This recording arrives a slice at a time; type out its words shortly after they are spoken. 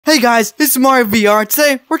Hey guys, it's Mario VR.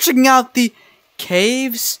 Today we're checking out the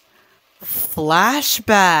Caves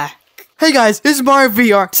Flashback. Hey guys, it's Mario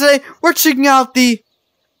VR. Today we're checking out the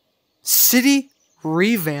City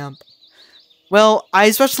Revamp. Well, I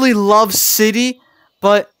especially love City,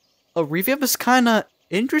 but a revamp is kind of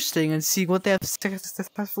interesting, and see what they have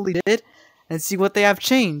successfully did, and see what they have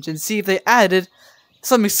changed, and see if they added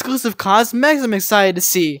some exclusive cosmetics I'm excited to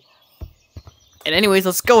see. And anyways,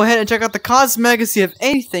 let's go ahead and check out the cosmetics and see if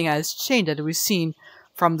anything has changed that we've seen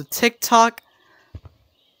from the TikTok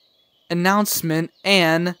announcement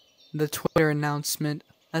and the Twitter announcement.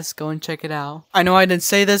 Let's go and check it out. I know I didn't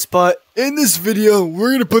say this, but in this video,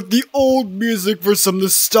 we're gonna put the old music for some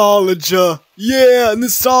nostalgia. Yeah,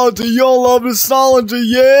 nostalgia. Y'all love nostalgia,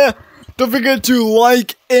 yeah? Don't forget to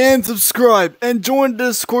like and subscribe and join the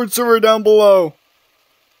Discord server down below.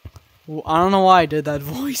 Well, I don't know why I did that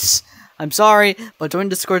voice. I'm sorry, but join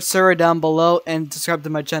the Discord server down below and subscribe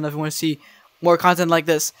to my channel if you want to see more content like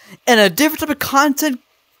this. And a different type of content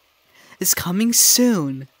is coming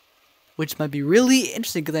soon, which might be really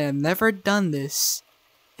interesting because I have never done this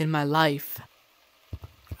in my life.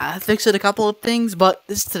 I fixed a couple of things, but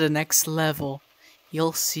this is to the next level.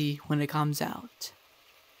 You'll see when it comes out.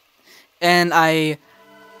 And I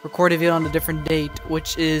recorded a video on a different date,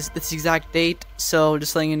 which is this exact date, so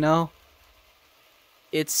just letting you know.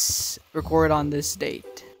 It's recorded on this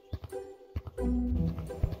date.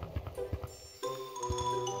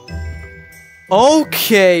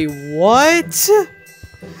 Okay, what?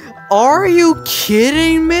 Are you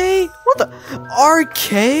kidding me? What the?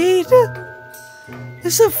 Arcade?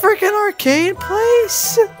 This is a freaking arcade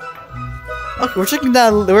place? Okay, we're checking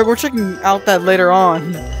that. We're checking out that later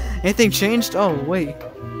on. Anything changed? Oh wait.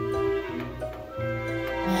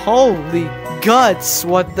 Holy guts!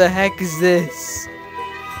 What the heck is this?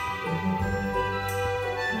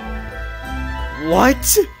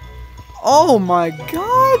 What? Oh my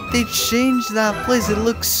god, they changed that place. It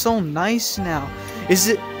looks so nice now. Is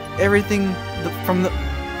it everything from the...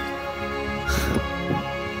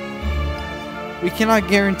 We cannot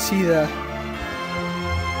guarantee that.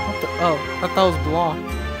 What the... Oh, I thought that was blocked.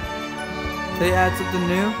 Did they add something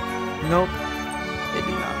new? Nope. They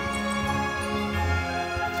did not.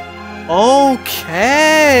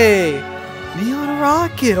 Okay! Neon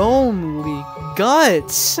Rocket, holy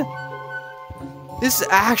guts! This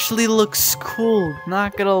actually looks cool,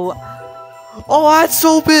 not gonna lie. Oh, that's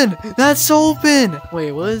open! That's open!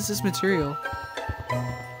 Wait, what is this material?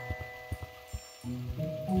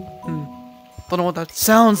 Don't know what that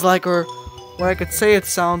sounds like, or what I could say it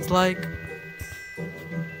sounds like.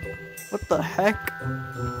 What the heck?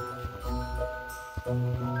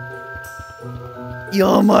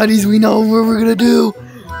 Yo, Mighties, we know what we're gonna do!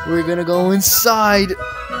 We're gonna go inside!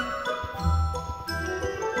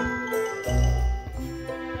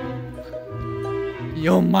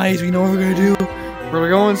 Yo, mice, we know what we're gonna do. We're gonna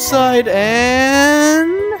go inside, and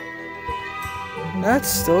that's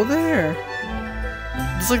still there.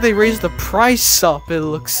 It's like they raised the price up, it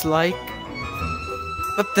looks like.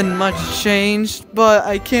 Nothing much changed, but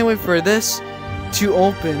I can't wait for this to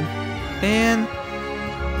open. And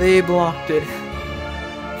they blocked it.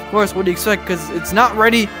 Of course, what do you expect? Because it's not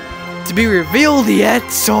ready to be revealed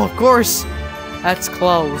yet, so of course, that's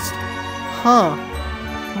closed. Huh.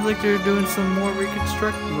 Looks like they're doing some more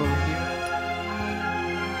reconstructing over here.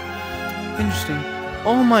 Interesting.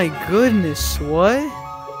 Oh my goodness, what?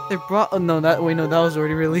 They brought... Oh, no, that... Wait, no, that was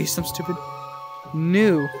already released. I'm stupid.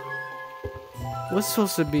 New. What's it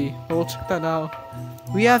supposed to be? Well, we'll check that out.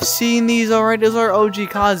 We have seen these already. Those are OG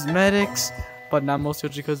cosmetics. But not most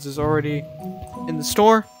OG because there's already in the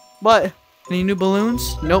store. But, any new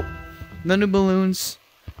balloons? Nope. No new balloons.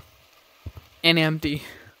 And empty.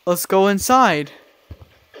 Let's go inside.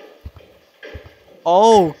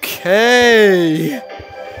 Okay,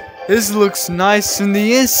 this looks nice in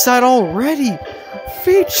the inside already.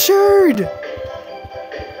 Featured.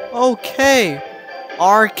 Okay,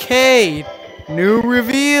 arcade, new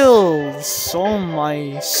reveals. Oh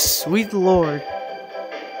my sweet lord,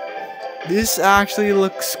 this actually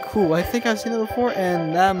looks cool. I think I've seen it before,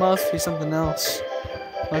 and that must be something else.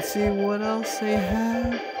 Let's see what else they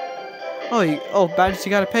have. Oh, badges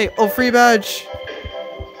you gotta pay. Oh, free badge.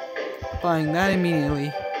 Buying that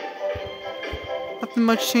immediately. Nothing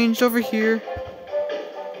much changed over here.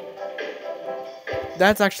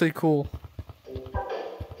 That's actually cool.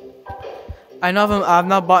 I know I've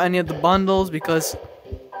not bought any of the bundles because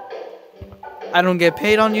I don't get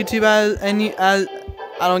paid on YouTube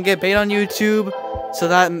I don't get paid on YouTube, so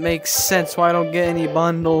that makes sense why I don't get any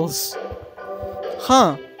bundles.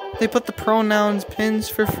 Huh? They put the pronouns pins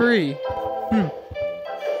for free.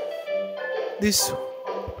 These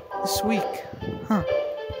this week. Huh.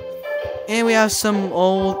 And we have some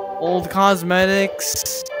old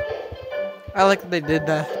cosmetics. I like that they did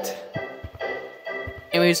that.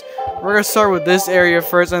 Anyways, we're gonna start with this area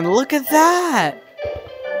first, and look at that!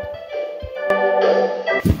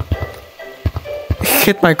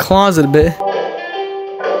 Hit my closet a bit.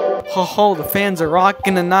 Ho ho, the fans are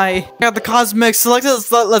rocking tonight. I got the cosmetics selected,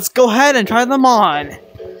 let's go ahead and try them on.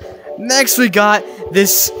 Next we got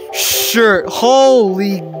this shirt.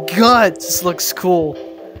 Holy guts, this looks cool.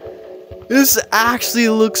 This actually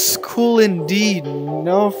looks cool indeed.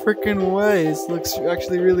 No freaking way, this looks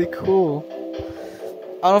actually really cool.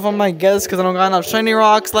 I don't know if I might guess because I don't got enough shiny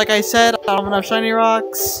rocks. Like I said, I don't have enough shiny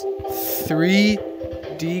rocks.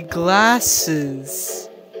 3D glasses.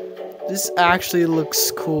 This actually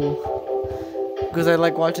looks cool because I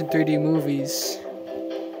like watching 3D movies.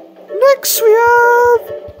 Next we have...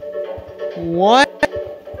 What?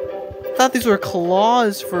 I thought these were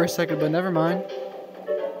claws for a second, but never mind.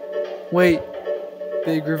 Wait.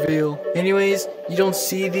 Big reveal. Anyways, you don't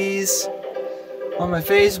see these on my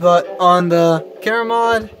face, but on the camera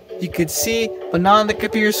mod, you could see, but not on the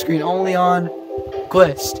computer screen, only on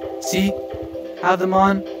Quest. See? Have them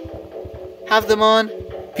on. Have them on.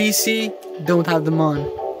 PC, don't have them on.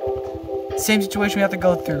 Same situation we have to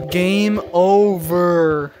go through. Game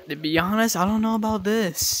over. To be honest, I don't know about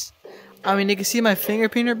this. I mean, you can see my finger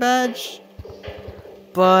painter badge,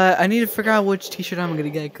 but I need to figure out which t-shirt I'm gonna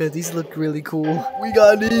get because these look really cool. We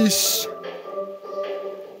got this.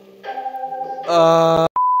 Oh,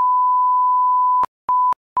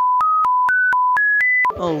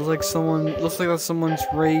 looks like someone's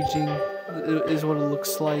raging, is what it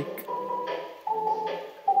looks like.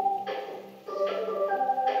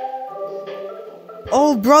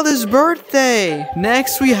 Oh, brother's birthday!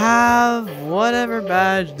 Next we have whatever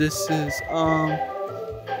badge this is.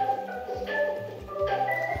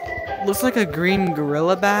 Looks like a green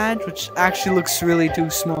gorilla badge, which actually looks really too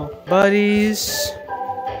small. Buddies.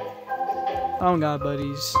 I don't got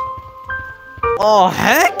buddies. Oh,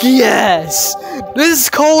 heck yes! This is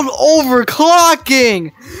called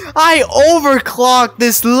overclocking! I overclocked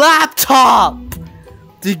this laptop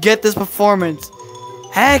to get this performance.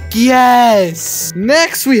 Heck yes!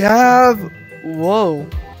 Next we have... Whoa.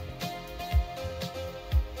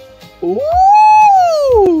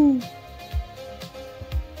 Ooh!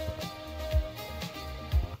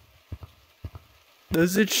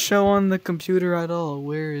 Does it show on the computer at all?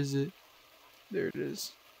 Where is it? There it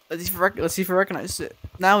is. Let's see if I recognize it.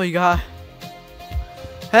 Now we got...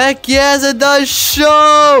 Heck yes, it does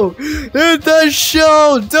show! It does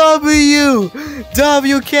show!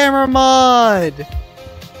 W camera mod!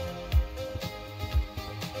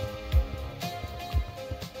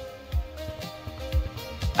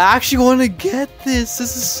 I actually want to get this.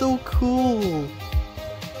 This is so cool.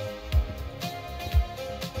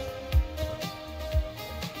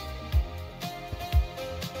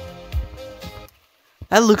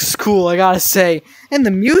 That looks cool, I gotta say. And the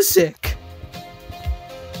music.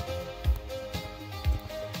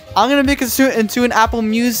 I'm gonna make it into an Apple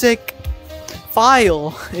Music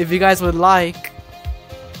file if you guys would like.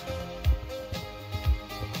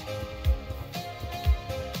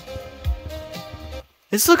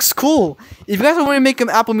 This looks cool. If you guys want to make an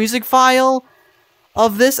Apple Music file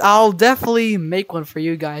of this, I'll definitely make one for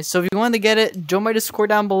you guys. So if you want to get it, join my Discord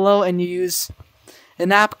down below and you use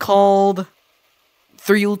an app called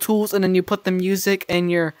 3U Tools, and then you put the music in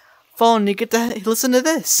your phone and you get to listen to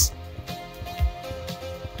this,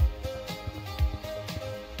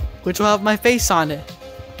 which will have my face on it.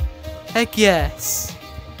 Heck yes.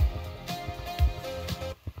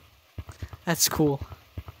 That's cool.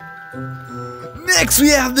 Next we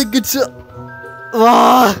have the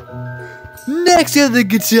guitar. Next we have the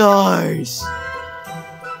guitars.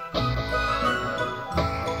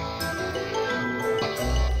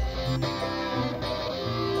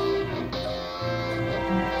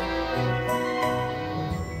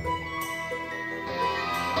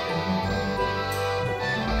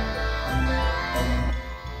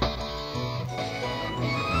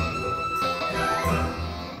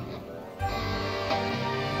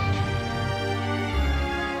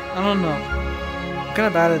 I don't know. I'm kind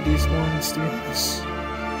of bad at these ones, to be honest.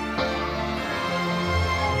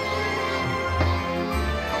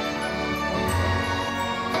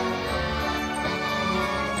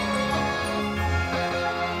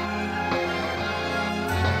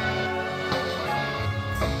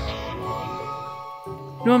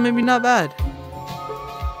 You know what, maybe not bad.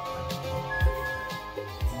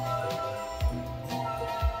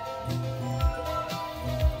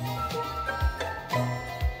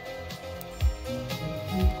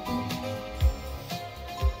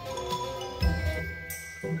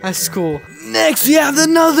 That's cool. Next, we have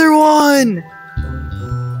another one!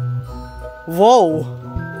 Whoa.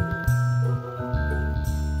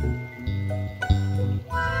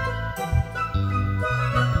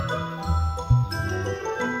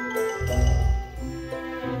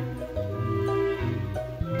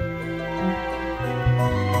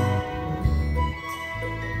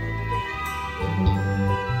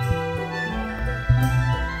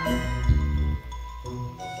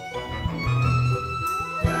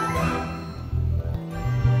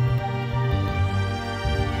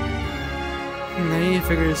 I need to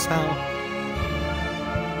figure this out.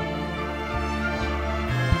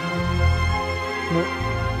 Nope.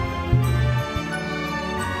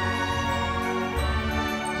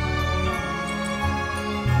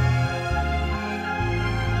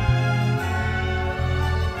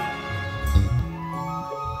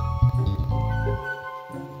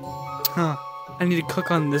 Huh. I need to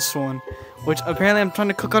cook on this one, which apparently I'm trying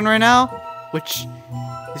to cook on right now, which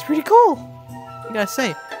is pretty cool. I gotta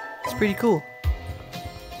say, it's pretty cool.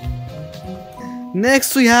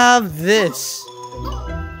 Next we have this.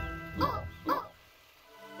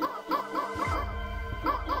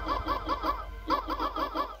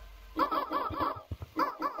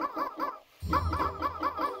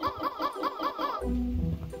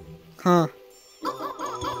 Huh.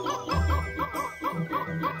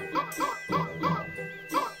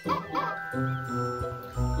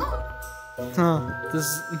 Huh.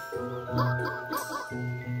 This.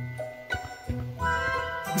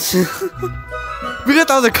 We got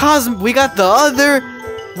the other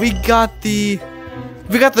we got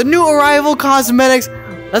the new arrival cosmetics.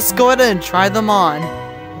 Let's go ahead and try them on.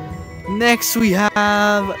 Next we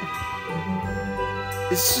have,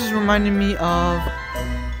 this is reminding me of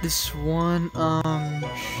this one show.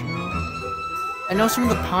 I know some of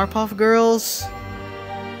the Powerpuff Girls,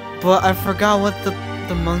 but I forgot what the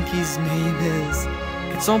monkey's name is.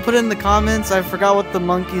 Can someone put it in the comments? I forgot what the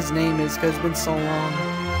monkey's name is because it's been so long.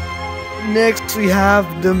 Next we have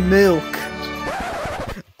the milk.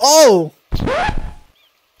 Oh!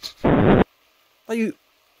 I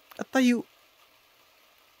thought you...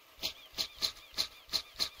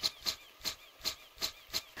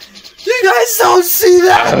 You guys don't see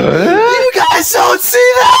that! You guys don't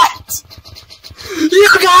see that! You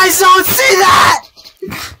guys don't see that!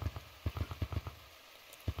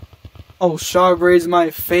 Oh, strawberry is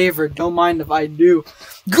my favorite. Don't mind if I do.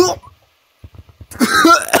 Go!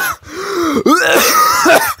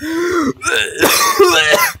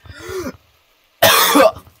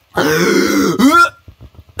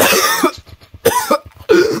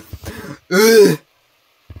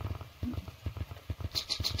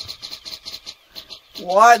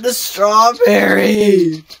 What? The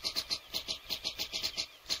strawberry?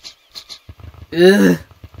 Ugh.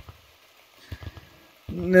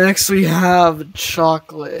 Next we have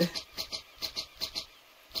chocolate.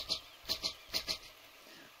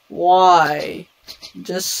 Why?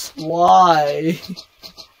 Just why?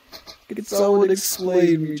 Could someone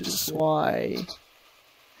explain me just why?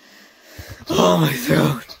 Oh, my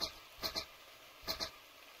throat.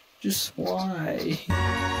 Just why?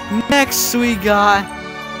 Next we got...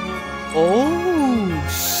 Oh,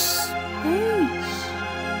 space.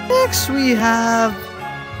 Next we have...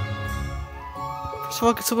 First of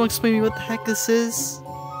all, could someone explain me what the heck this is?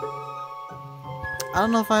 I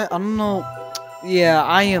don't know. Yeah,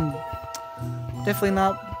 I am definitely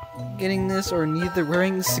not getting this or neither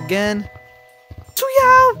wearing this again. So we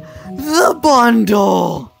have the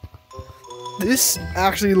bundle. This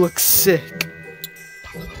actually looks sick.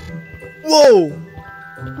 Whoa!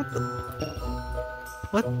 What the?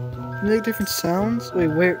 What? You make different sounds? Wait,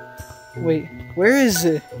 where is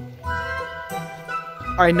it?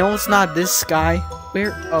 I know it's not this guy.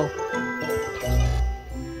 Where? Oh.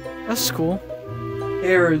 That's cool.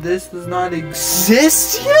 Error, this does not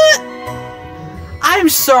exist yet? I'm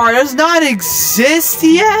sorry, does not exist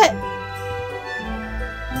yet?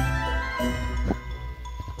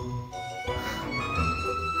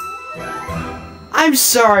 I'm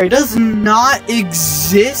sorry, does not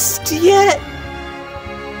exist yet?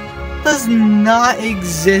 Does not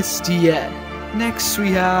exist yet. Next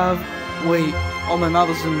we have... Wait, oh my mouth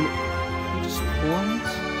is in... You just plums?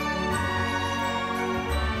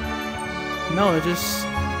 No, it just...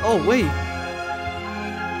 Oh, wait.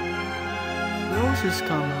 Where else this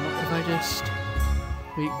come out? If I just...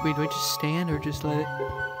 Wait, do I just stand or just let it...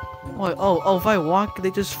 Oh, if I walk,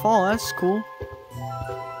 they just fall. That's cool.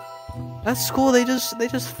 That's cool, they just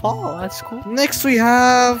fall. That's cool. Next we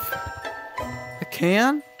have... A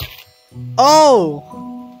can? Oh!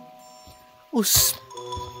 Oh,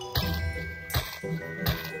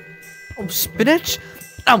 spinach?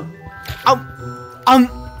 Um.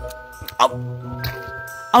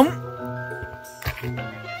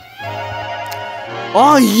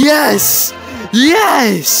 Oh yes!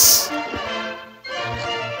 Yes!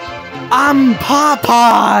 I'm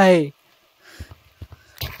Popeye!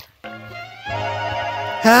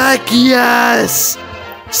 Heck yes!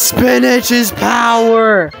 Spinach is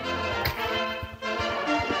power!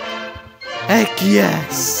 Heck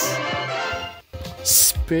yes!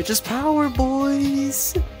 Spinach is power,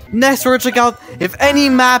 boys! Next, we're gonna check out if any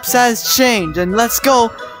maps has changed, and let's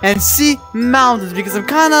go and see mountains, because I'm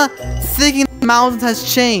kinda thinking mountains has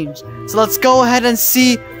changed. So let's go ahead and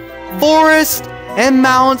see forest and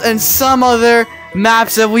mountains and some other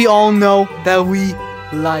maps that we all know that we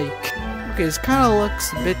like. Okay, this kinda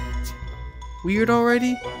looks a bit weird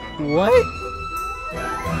already. What?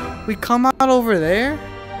 We come out over there?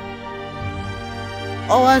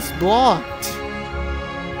 Oh, that's blocked.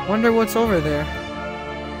 Wonder what's over there.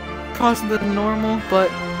 Probably something normal, but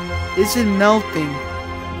is it melting?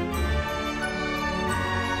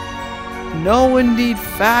 No, indeed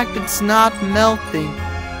fact, it's not melting.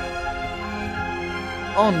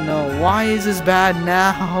 Oh no, why is this bad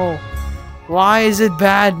now? Why is it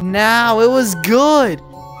bad now? It was good!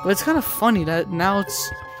 But it's kind of funny that now it's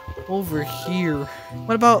over here.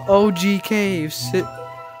 What about OG Caves?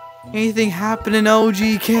 Anything happen in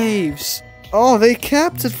OG Caves? Oh, they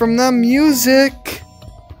kept it from the music!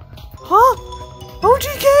 Huh? OG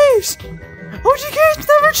Caves! OG Caves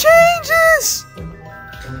never changes!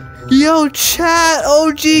 Yo, chat,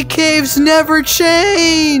 OG Caves never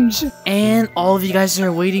change! And all of you guys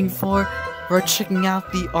are waiting for, we're checking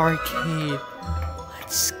out the arcade.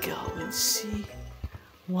 Let's go and see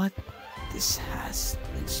what this has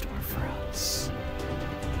in store for us.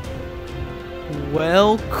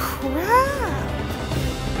 Well, crap!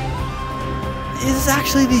 Is this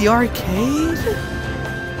actually the arcade?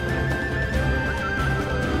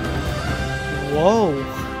 Whoa.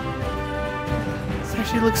 This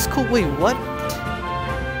actually looks cool. Wait, what?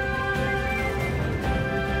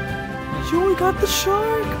 Yo, we got the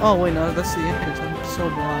shark! Oh, wait, no, that's the entrance. I'm so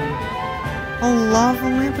blind. A lava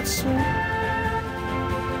lamp, it's so...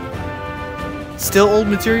 Still old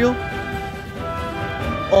material?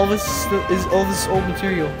 All this is all this old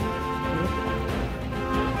material.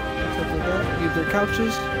 Leave their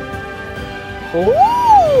couches.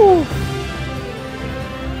 Oh!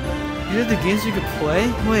 These are the games you could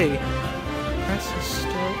play? Wait. Press the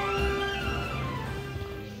start.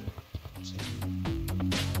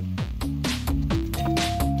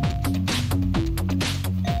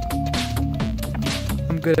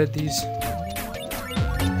 I'm good at these.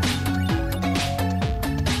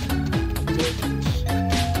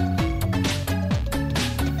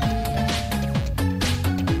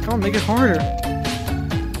 Come on, make it harder.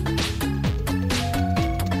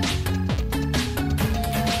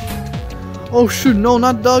 Oh shoot, no,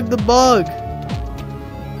 not Doug the Bug.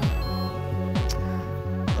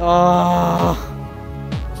 Oh,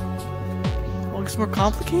 it gets more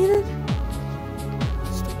complicated?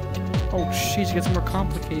 Oh jeez, it gets more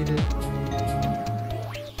complicated.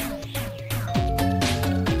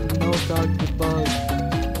 No Doug the Bug.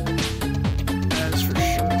 That's for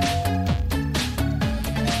sure.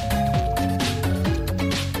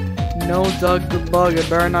 No Doug the Bug. I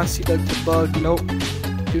better not see Doug the Bug. Nope.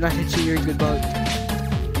 Do not hit you, you're a good bug.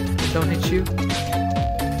 Don't hit you.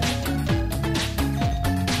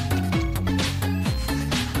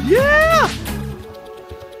 Yeah!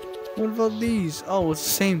 What about these? Oh, it's the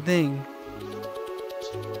same thing.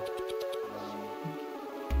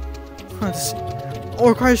 Oh, it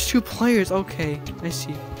requires 2 players. Okay, I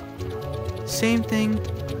see. Same thing.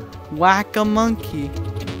 Whack-a-monkey.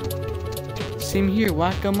 Same here,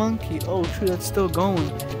 whack-a-monkey. Oh, true, that's still going.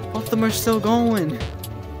 Both of them are still going.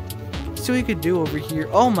 Let's see what we could do over here.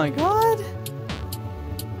 Oh my god!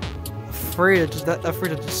 Afraid of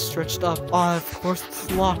just stretched up. Oh, of course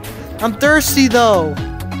it's locked. I'm thirsty though!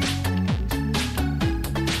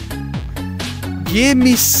 Give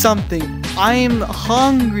me something. I'm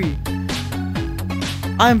hungry.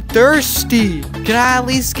 I'm thirsty. Can I at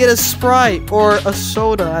least get a Sprite or a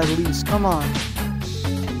soda at least? Come on.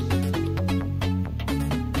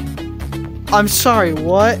 I'm sorry,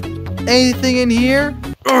 what? Anything in here?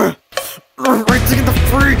 Everything in the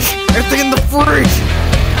fridge! Everything in the fridge!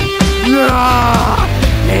 Ah,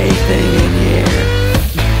 anything in here?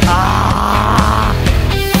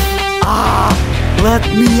 Let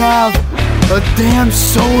me have a damn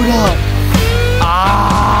soda!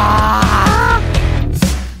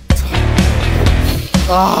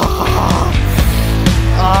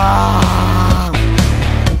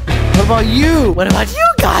 What about you? What about you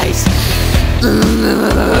guys?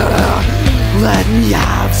 Let me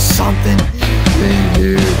have something in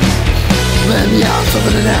here. Let me have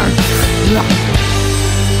something in there.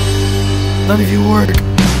 None of you work.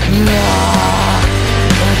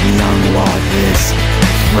 Let me unlock this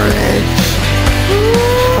fridge.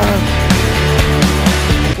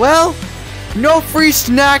 Well, no free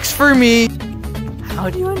snacks for me. How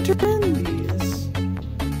do you enter in these?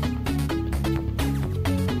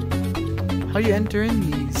 How do you enter in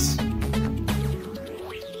these?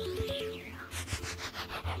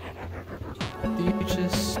 Do you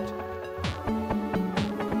just...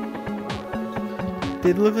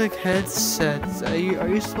 They look like headsets. Are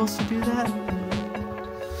you supposed to do that?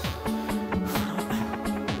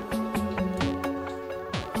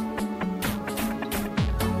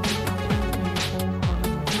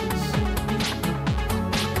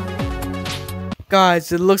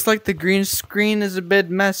 Guys, it looks like the green screen is a bit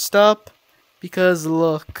messed up because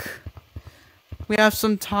look, we have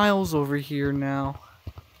some tiles over here now,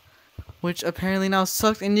 which apparently now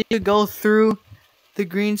sucks, and you go through the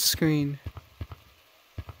green screen.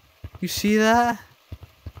 You see that?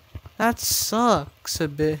 That sucks a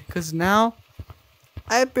bit because now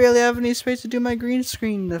I barely have any space to do my green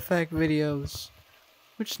screen effect videos,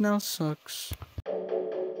 which now sucks.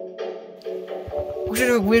 We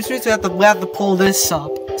have to pull this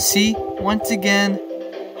up. See? Once again,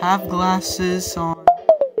 have glasses on.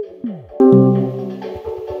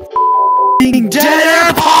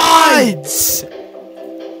 Dead AirPods!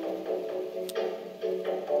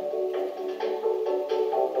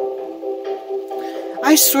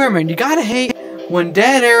 I swear, man, you gotta hate when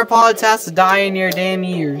dead AirPods has to die in your damn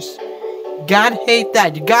ears. You gotta hate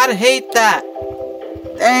that. You gotta hate that.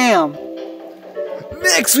 Damn.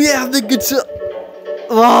 Next, we have the guitar.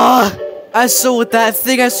 So with that,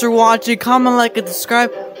 thank you guys for watching. Comment, like, and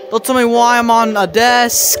subscribe. Don't tell me why I'm on a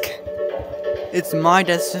desk. It's my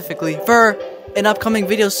desk specifically for an upcoming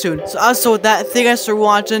video soon. So also with that, thank you guys for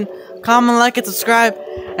watching. Comment, like, and subscribe.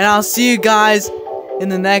 And I'll see you guys in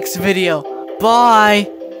the next video. Bye.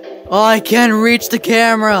 Oh, I can't reach the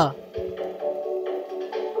camera.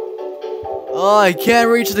 Oh, I can't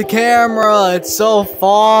reach the camera. It's so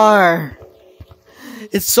far.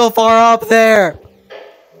 It's so far up there.